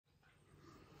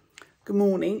Good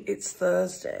morning, it's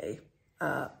Thursday,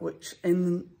 which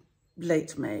in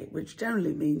late May, which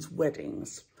generally means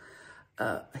weddings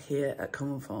here at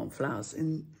Common Farm Flowers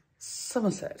in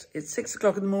Somerset. It's 6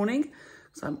 o'clock in the morning,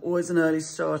 so I'm always an early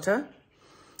starter.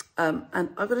 And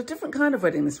I've got a different kind of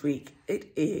wedding this week.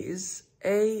 It is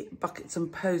a buckets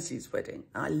and posies wedding.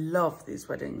 I love these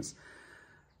weddings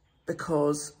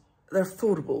because they're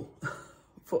affordable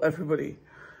for everybody.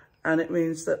 And it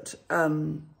means that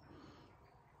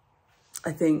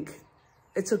I think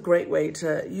it's a great way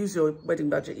to use your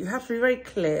wedding budget. You have to be very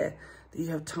clear that you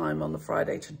have time on the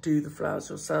Friday to do the flowers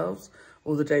yourselves,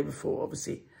 or the day before,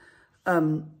 obviously.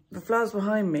 The flowers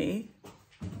behind me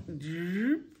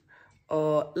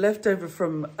are left over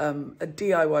from a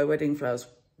DIY wedding flowers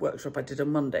workshop I did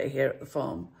on Monday here at the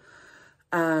farm.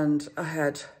 And I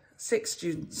had 6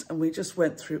 students and we just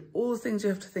went through all the things you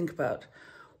have to think about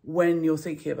when you're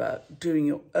thinking about doing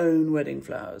your own wedding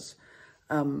flowers.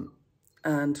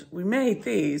 And we made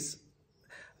these.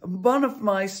 One of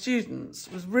my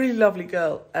students was a really lovely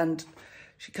girl, and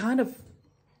she kind of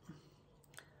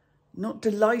not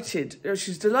delighted.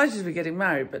 She's delighted to be getting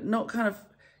married, but not kind of,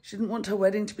 she didn't want her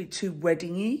wedding to be too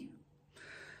wedding-y.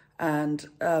 And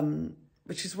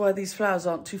which is why these flowers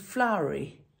aren't too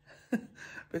flowery,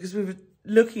 because we were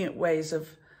looking at ways of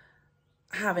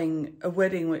having a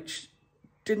wedding which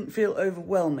didn't feel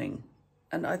overwhelming.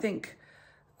 And I think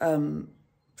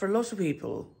for a lot of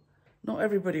people, not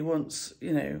everybody wants,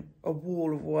 you know, a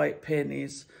wall of white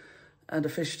peonies and a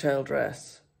fishtail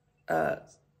dress.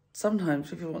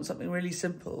 Sometimes people want something really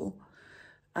simple.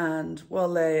 And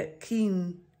while they're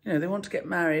keen, you know, they want to get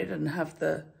married and have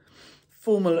the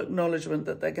formal acknowledgement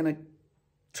that they're going to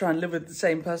try and live with the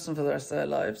same person for the rest of their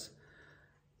lives,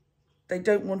 they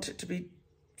don't want it to be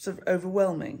sort of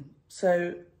overwhelming.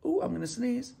 So, oh, I'm going to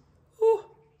sneeze. Oh.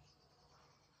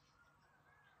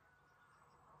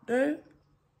 No,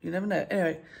 you never know.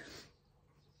 Anyway,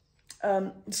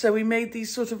 so we made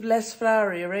these sort of less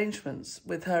flowery arrangements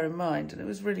with her in mind, and it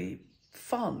was really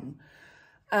fun.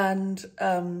 And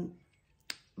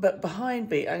but behind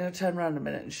me, I'm going to turn around a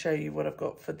minute and show you what I've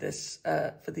got for this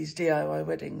for these DIY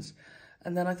weddings.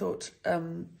 And then I thought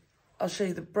I'll show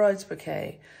you the bride's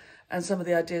bouquet and some of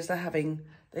the ideas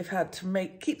they've had to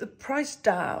keep the price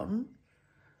down,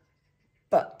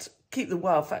 but keep the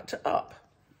wow factor up.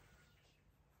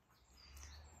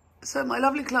 So my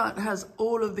lovely client has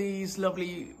all of these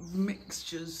lovely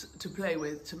mixtures to play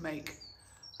with to make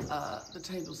the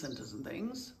table centers and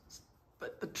things.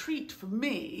 But the treat for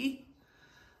me,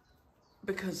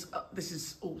 because this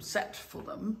is all set for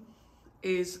them,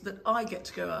 is that I get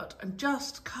to go out and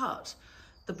just cut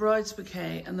the bride's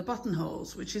bouquet and the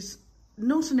buttonholes, which is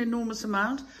not an enormous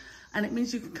amount. And it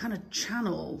means you can kind of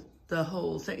channel the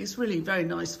whole thing. It's really very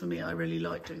nice for me. I really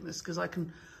like doing this because I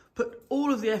can put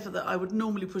all of the effort that I would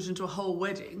normally put into a whole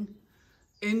wedding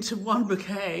into one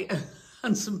bouquet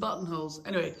and some buttonholes.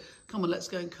 Anyway, come on, let's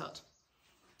go and cut.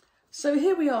 So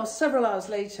here we are several hours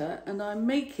later, and I'm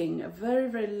making a very,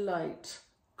 very light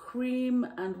cream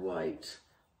and white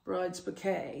bride's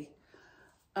bouquet.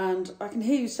 And I can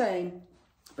hear you saying,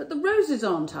 but the roses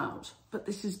aren't out. But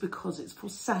this is because it's for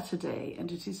Saturday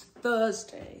and it is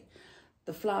Thursday.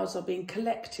 The flowers are being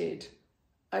collected.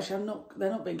 Actually, they're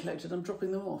not being collected, I'm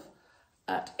dropping them off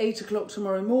at 8 o'clock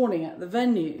tomorrow morning at the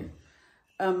venue.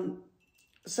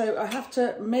 So I have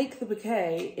to make the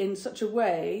bouquet in such a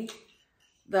way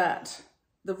that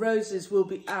the roses will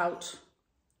be out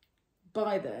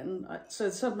by then. So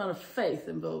there's some amount of faith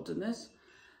involved in this.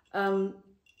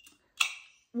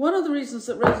 One of the reasons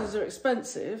that roses are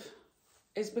expensive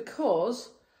is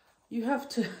because you have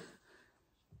to,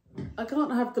 I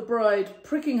can't have the bride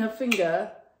pricking her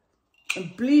finger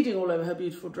and bleeding all over her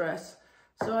beautiful dress.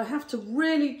 So I have to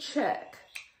really check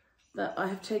that I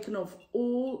have taken off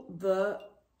all the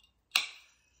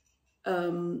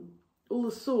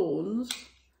thorns,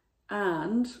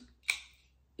 and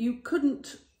you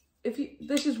couldn't,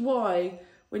 this is why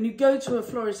when you go to a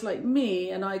florist like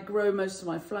me, and I grow most of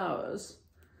my flowers,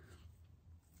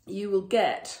 you will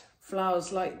get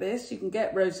flowers like this. You can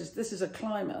get roses. This is a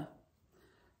climber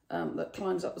that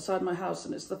climbs up the side of my house,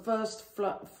 and it's the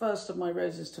first of my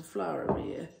roses to flower every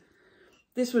year.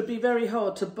 This would be very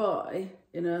hard to buy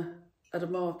at a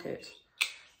market,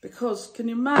 because can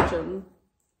you imagine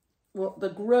what the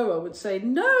grower would say?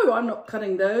 No, I'm not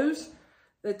cutting those.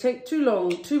 They take too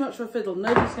long, too much for a fiddle.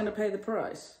 Nobody's going to pay the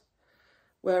price.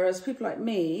 Whereas people like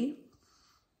me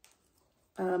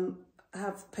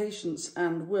have patience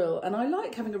and will. And I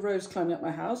like having a rose climbing up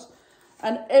my house.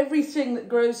 And everything that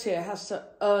grows here has to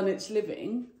earn its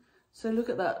living. So look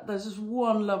at that. There's just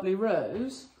one lovely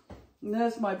rose. And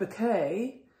there's my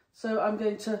bouquet. So I'm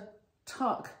going to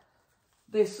tuck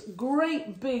this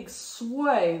great big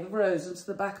swathe of rose into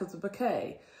the back of the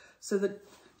bouquet, so that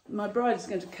my bride is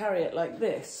going to carry it like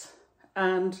this.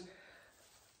 And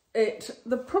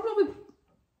the problem with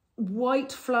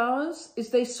white flowers is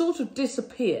they sort of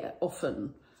disappear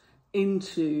often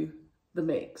into the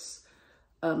mix,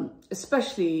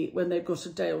 especially when they've got a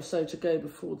day or so to go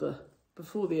before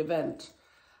the event,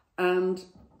 and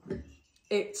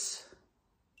it's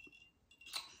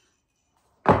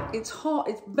hard.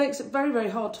 It makes it very, very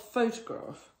hard to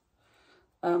photograph.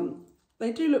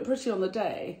 They do look pretty on the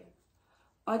day.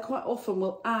 I quite often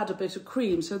will add a bit of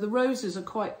cream, so the roses are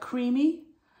quite creamy.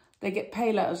 They get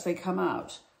paler as they come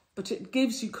out, but it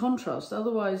gives you contrast.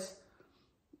 Otherwise,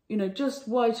 you know, just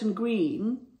white and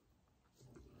green,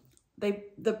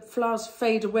 the flowers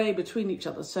fade away between each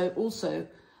other. So also,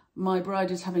 my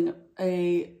bride is having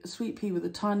a sweet pea with a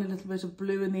tiny little bit of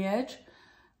blue in the edge.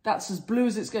 That's as blue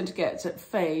as it's going to get, so it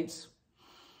fades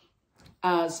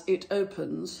as it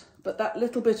opens. But that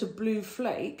little bit of blue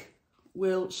flake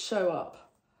will show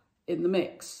up in the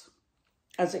mix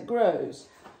as it grows.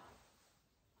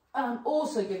 And I'm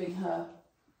also giving her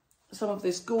some of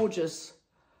this gorgeous,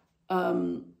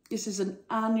 this is an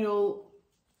annual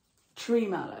tree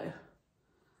mallow,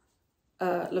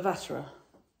 Lavatera,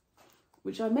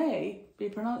 which I may be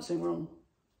pronouncing wrong.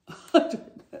 I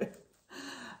don't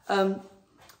know.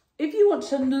 If you want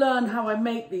to learn how I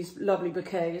make these lovely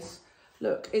bouquets,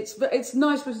 look, it's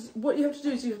nice, because what you have to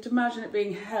do is you have to imagine it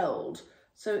being held.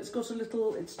 So it's got a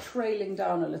little, it's trailing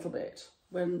down a little bit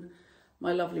when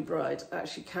my lovely bride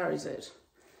actually carries it.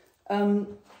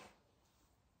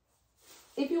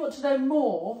 If you want to know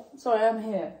more, sorry, I'm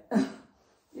here.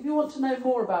 If you want to know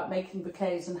more about making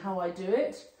bouquets and how I do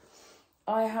it,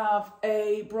 I have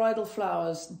a bridal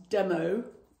flowers demo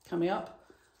coming up.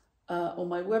 On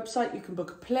my website, you can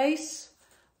book a place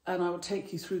and I will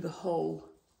take you through the whole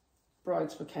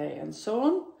bride's bouquet and so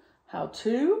on, how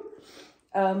to.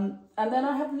 And then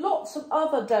I have lots of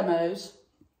other demos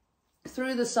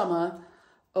through the summer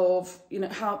of, you know,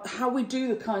 how we do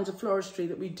the kinds of floristry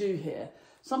that we do here.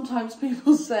 Sometimes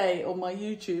people say on my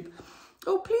YouTube,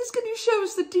 oh, please can you show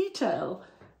us the detail?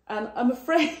 And I'm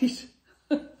afraid,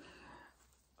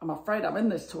 I'm in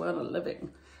this to earn a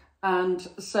living. And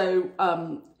so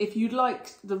if you'd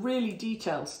like the really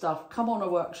detailed stuff, come on a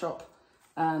workshop,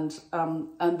 and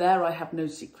there I have no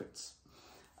secrets.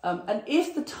 And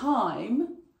if the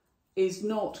time is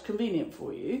not convenient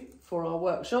for you for our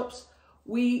workshops,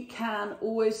 we can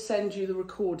always send you the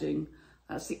recording.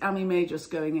 That's the Ami Majus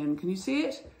going in. Can you see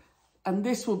it? And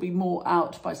this will be more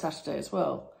out by Saturday as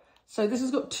well. So this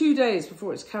has got 2 days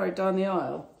before it's carried down the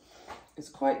aisle. It's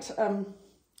quite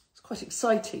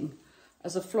exciting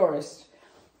as a florist.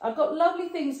 I've got lovely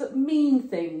things that mean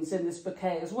things in this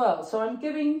bouquet as well. So I'm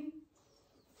giving,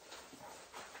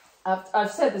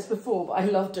 I've said this before, but I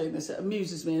love doing this. It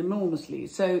amuses me enormously.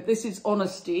 So this is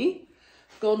honesty,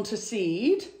 gone to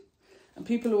seed. And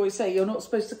people always say you're not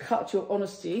supposed to cut your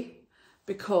honesty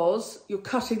because you're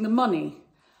cutting the money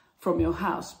from your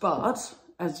house. But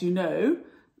as you know,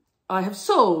 I have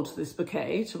sold this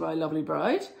bouquet to my lovely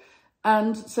bride.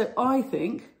 And so I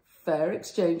think fair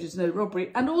exchange is no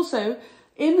robbery. And also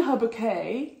in her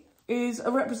bouquet is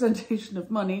a representation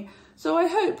of money. So I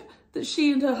hope that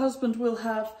she and her husband will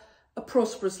have a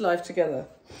prosperous life together.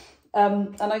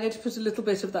 And I'm going to put a little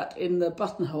bit of that in the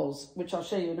buttonholes, which I'll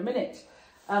show you in a minute.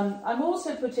 I'm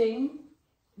also putting,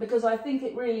 because I think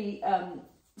it really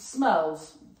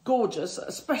smells gorgeous,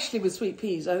 especially with sweet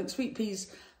peas. I think sweet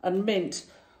peas and mint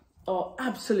are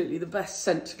absolutely the best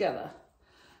scent together.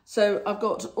 So I've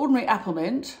got ordinary apple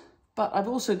mint, but I've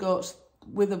also got,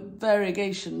 with a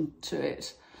variegation to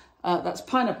it, that's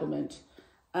pineapple mint.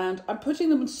 And I'm putting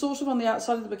them sort of on the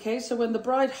outside of the bouquet, so when the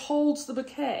bride holds the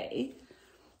bouquet,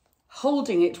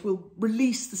 holding it will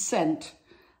release the scent.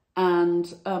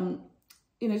 And,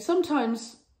 you know,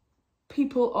 sometimes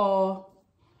people are,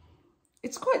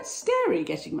 it's quite scary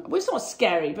getting, well, it's not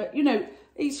scary, but, you know,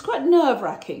 it's quite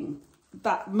nerve-wracking,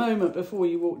 that moment before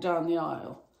you walk down the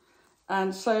aisle.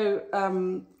 And so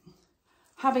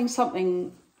having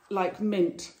something like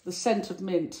mint, the scent of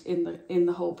mint in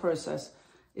the whole process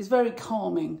is very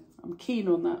calming. I'm keen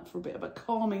on that for a bit of a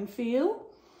calming feel.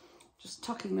 Just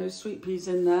tucking those sweet peas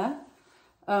in there.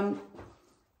 And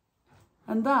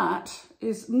that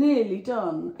is nearly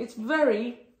done. It's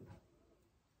very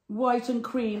white and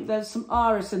cream. There's some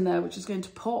iris in there, which is going to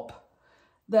pop.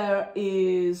 There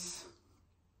is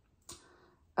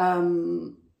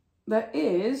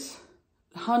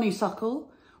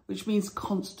honeysuckle, which means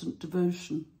constant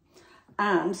devotion.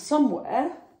 And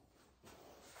somewhere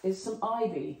is some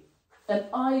ivy. And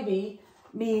ivy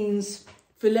means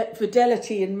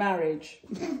fidelity in marriage.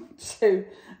 So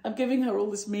I'm giving her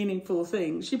all this meaningful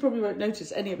thing. She probably won't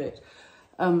notice any of it.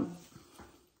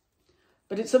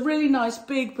 But it's a really nice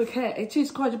big bouquet. It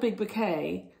is quite a big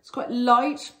bouquet. It's quite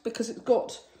light because it's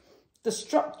got the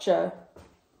structure,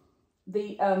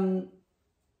 the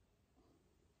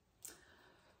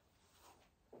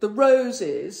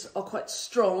roses are quite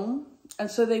strong, and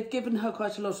so they've given her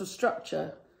quite a lot of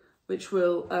structure, which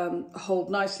will hold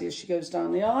nicely as she goes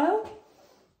down the aisle.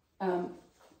 I'm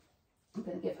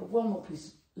going to give her one more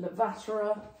piece of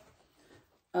lavatory.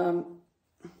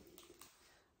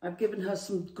 I've given her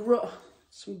some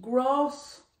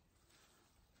grass.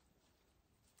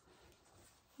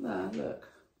 There, look.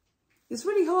 It's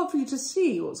really hard for you to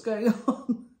see what's going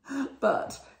on,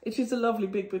 but it is a lovely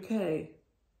big bouquet.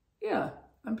 Yeah,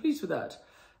 I'm pleased with that.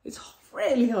 It's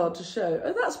really hard to show.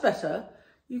 Oh, that's better.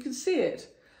 You can see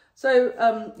it.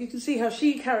 So you can see how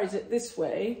she carries it this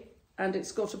way, and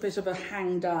it's got a bit of a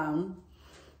hang down,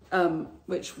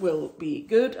 which will be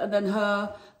good. And then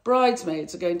her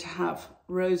bridesmaids are going to have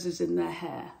roses in their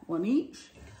hair, one each,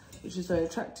 which is very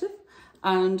attractive.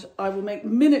 And I will make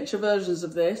miniature versions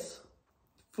of this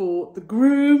for the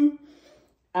groom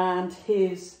and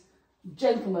his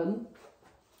gentleman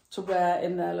to wear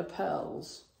in their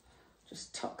lapels.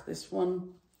 Just tuck this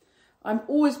one. I'm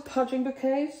always pudging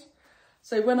bouquets.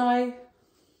 So when I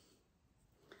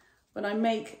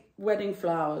make wedding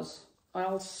flowers,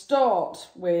 I'll start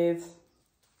with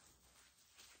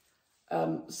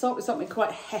something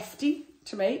quite hefty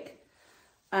to make,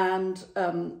 and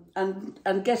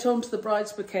get onto the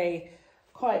bride's bouquet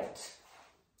quite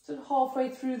sort of halfway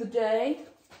through the day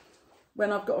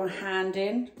when I've got a hand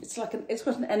in. It's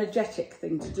quite an energetic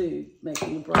thing to do,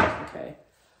 making a bride's bouquet.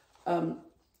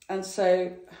 And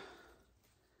so,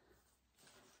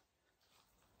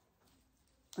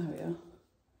 oh yeah,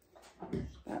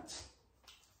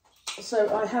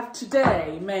 so I have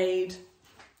today made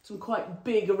some quite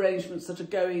big arrangements that are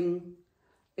going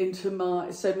into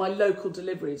my local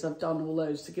deliveries. I've done all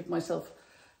those to give myself,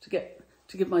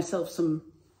 give myself some,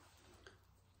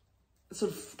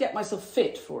 sort of get myself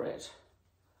fit for it.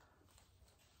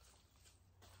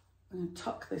 I'm going to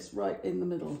tuck this right in the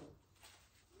middle.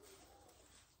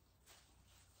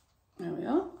 There we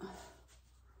are.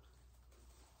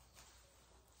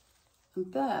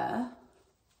 And there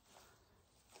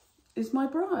is my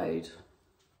bride.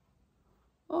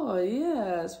 Oh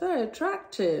yeah, it's very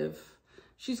attractive.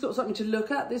 She's got something to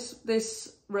look at.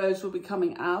 This rose will be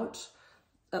coming out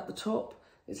at the top.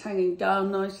 It's hanging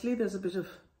down nicely. There's a bit of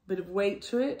weight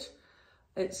to it.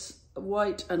 It's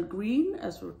white and green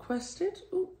as requested.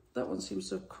 Oh, that one seems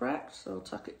to have cracked, so I'll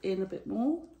tuck it in a bit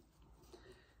more.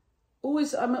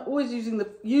 I'm always using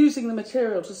the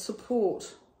material to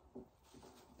support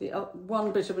the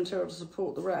one bit of material to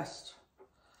support the rest.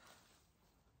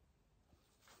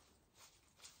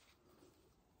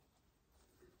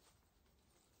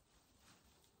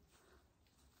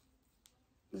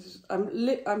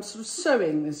 I'm sort of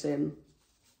sewing this in.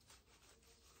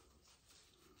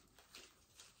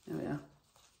 There we are.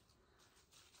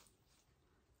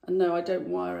 And no, I don't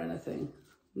wire anything.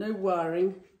 No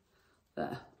wiring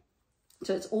there.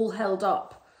 So it's all held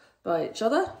up by each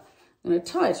other. I'm going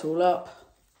to tie it all up,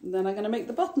 and then I'm going to make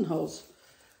the buttonholes.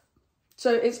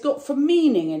 So it's got for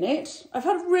meaning in it. I've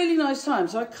had a really nice time.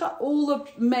 So I cut all the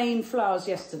main flowers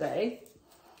yesterday.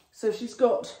 So she's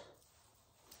got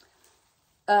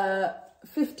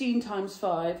 15 times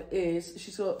 5 is,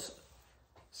 she's got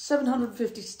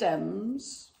 750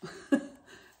 stems.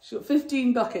 She's got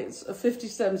 15 buckets of 50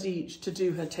 stems each to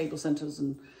do her table centers,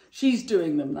 and she's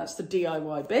doing them. That's the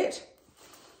DIY bit.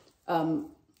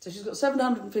 So she's got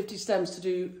 750 stems to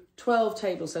do 12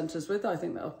 table centers with. I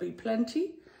think that'll be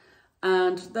plenty.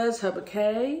 And there's her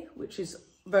bouquet, which is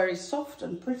very soft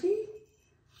and pretty.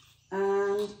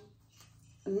 And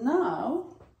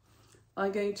now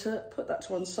I'm going to put that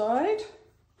to one side,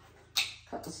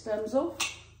 cut the stems off.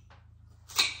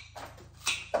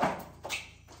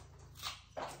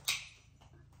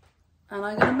 And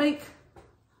I'm going to make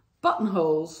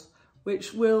buttonholes,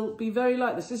 which will be very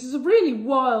like this. This is a really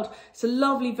wild, it's a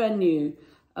lovely venue,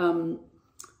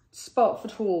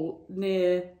 Sparkford Hall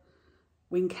near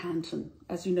Wincanton.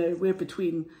 As you know, we're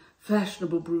between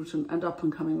fashionable Bruton and up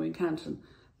and coming Wincanton.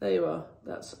 There you are.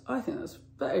 I think that's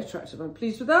very attractive. I'm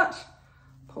pleased with that.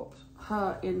 Pop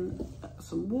her in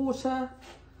some water,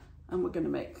 and we're going to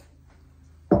make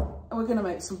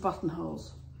some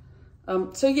buttonholes.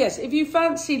 So yes, if you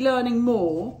fancy learning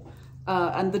more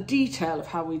and the detail of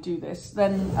how we do this,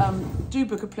 then do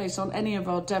book a place on any of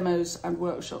our demos and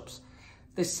workshops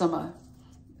this summer.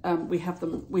 We have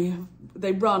them.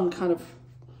 They run kind of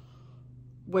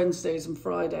Wednesdays and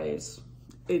Fridays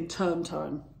in term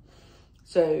time.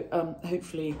 So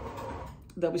hopefully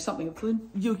there'll be something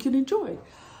you can enjoy.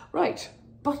 Right,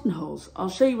 buttonholes. I'll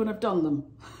show you when I've done them.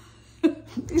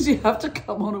 Because you have to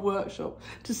come on a workshop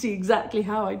to see exactly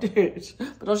how I do it.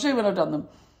 But I'll show you when I've done them.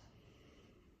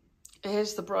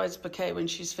 Here's the bride's bouquet when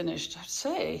she's finished. I'd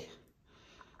say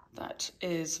that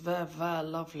is very, very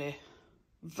lovely.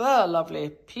 Very lovely.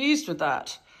 Pleased with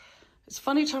that. It's a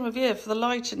funny time of year for the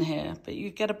light in here, but you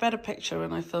get a better picture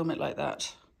when I film it like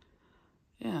that.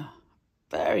 Yeah,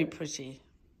 very pretty.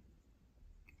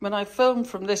 When I film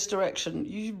from this direction,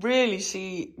 you really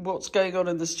see what's going on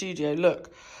in the studio.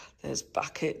 Look, there's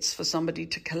buckets for somebody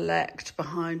to collect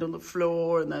behind on the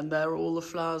floor, and then there are all the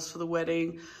flowers for the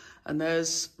wedding, and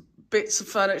there's bits of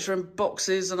furniture and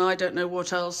boxes and I don't know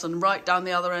what else, and right down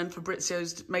the other end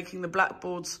Fabrizio's making the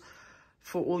blackboards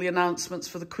for all the announcements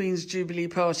for the Queen's Jubilee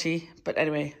party. But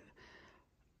anyway,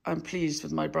 I'm pleased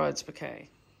with my bride's bouquet.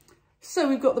 So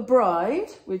we've got the bride,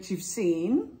 which you've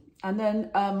seen, and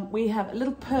then we have a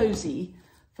little posy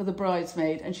for the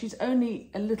bridesmaid, and she's only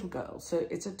a little girl, so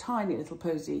it's a tiny little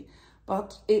posy,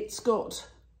 but it's got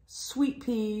sweet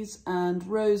peas and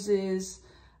roses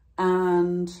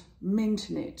and mint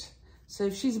in it. So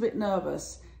if she's a bit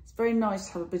nervous, it's very nice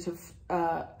to have a bit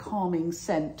of calming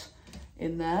scent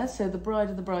in there. So the bride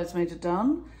and the bridesmaid are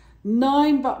done.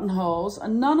 9 buttonholes,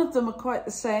 and none of them are quite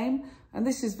the same. And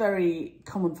this is very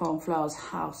Common Farm Flowers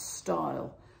house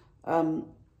style.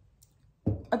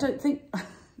 I don't think,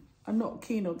 I'm not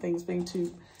keen on things being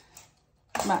too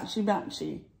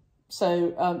matchy-matchy.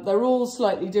 So they're all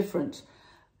slightly different.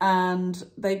 And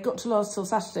they've got to last till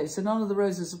Saturday, so none of the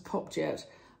roses have popped yet.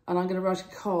 And I'm going to write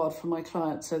a card for my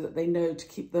clients so that they know to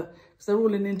keep the, because they're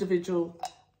all in individual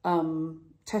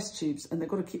test tubes, and they've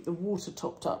got to keep the water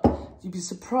topped up. You'd be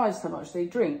surprised how much they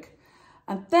drink.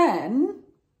 And then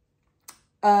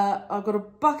I've got a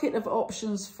bucket of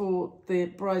options for the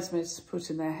bridesmaids to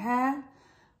put in their hair,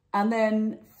 and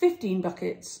then 15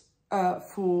 buckets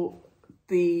for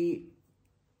the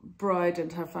bride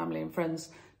and her family and friends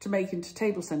to make into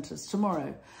table centres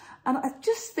tomorrow. And I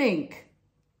just think,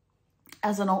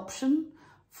 as an option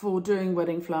for doing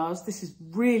wedding flowers, this is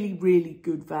really, really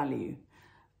good value.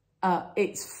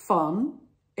 It's fun.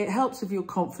 It helps with your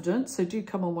confidence. So do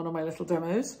come on one of my little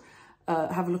demos.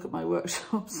 Have a look at my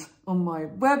workshops on my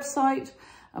website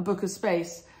and book a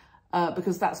space,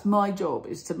 because that's my job,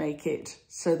 is to make it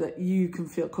so that you can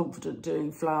feel confident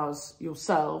doing flowers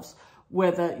yourselves,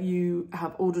 whether you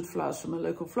have ordered flowers from a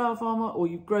local flower farmer or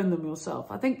you've grown them yourself.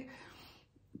 I think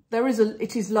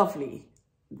it is lovely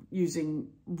using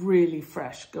really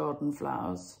fresh garden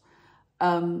flowers.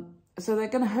 So they're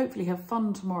going to hopefully have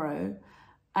fun tomorrow,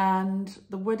 and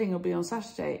the wedding will be on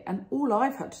Saturday. And all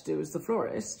I've had to do as the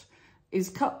florist is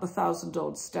cut the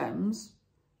 1,000-odd stems,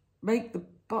 make the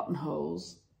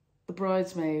buttonholes, the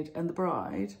bridesmaid and the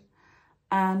bride.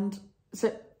 And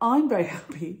so I'm very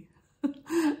happy.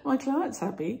 My client's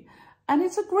happy. And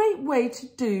it's a great way to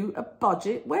do a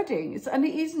budget wedding. And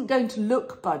it isn't going to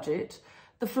look budget.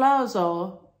 The flowers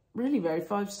are really very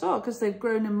 5-star because they've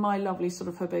grown in my lovely sort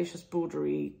of herbaceous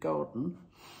bordery garden.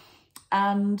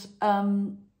 And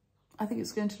I think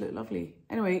it's going to look lovely.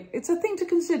 Anyway, it's a thing to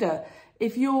consider.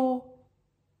 If you're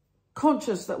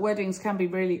conscious that weddings can be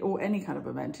really, or any kind of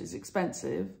event is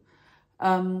expensive,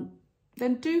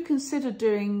 then do consider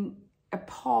doing a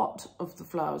part of the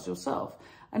flowers yourself.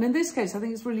 And in this case, I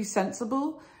think it's really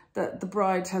sensible that the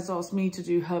bride has asked me to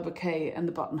do her bouquet and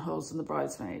the buttonholes and the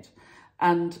bridesmaid.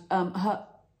 And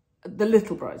the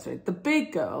little bridesmaid. The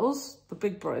big girls, the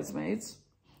big bridesmaids,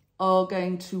 are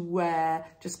going to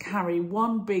just carry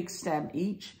one big stem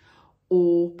each,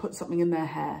 or put something in their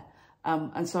hair.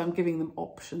 And so I'm giving them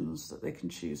options that they can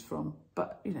choose from.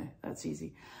 But, you know, that's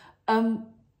easy.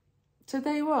 So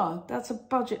there you are. That's a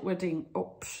budget wedding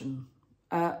option.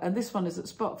 And this one is at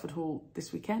Sparkford Hall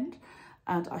this weekend.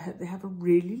 And I hope they have a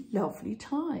really lovely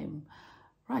time.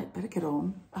 Right, better get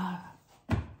on.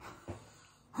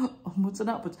 Onwards and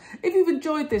upwards. If you've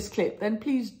enjoyed this clip, then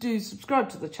please do subscribe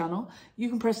to the channel. You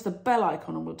can press the bell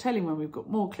icon and we'll tell you when we've got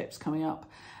more clips coming up.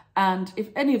 And if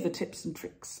any of the tips and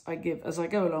tricks I give as I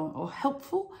go along are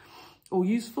helpful or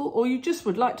useful, or you just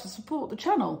would like to support the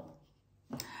channel,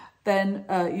 then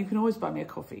you can always buy me a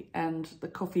coffee. And the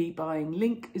coffee buying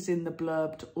link is in the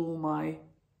blurb to all my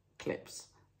clips.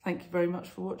 Thank you very much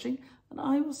for watching, and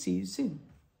I will see you soon.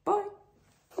 Bye.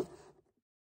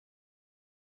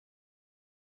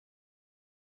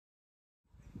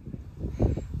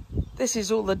 This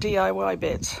is all the DIY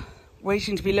bits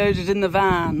waiting to be loaded in the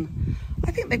van.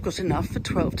 I think they've got enough for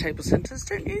 12 table centres,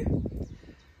 don't you?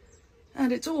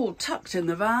 And it's all tucked in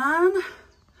the van.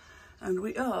 And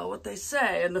we are, what they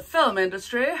say in the film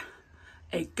industry,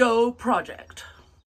 a go project.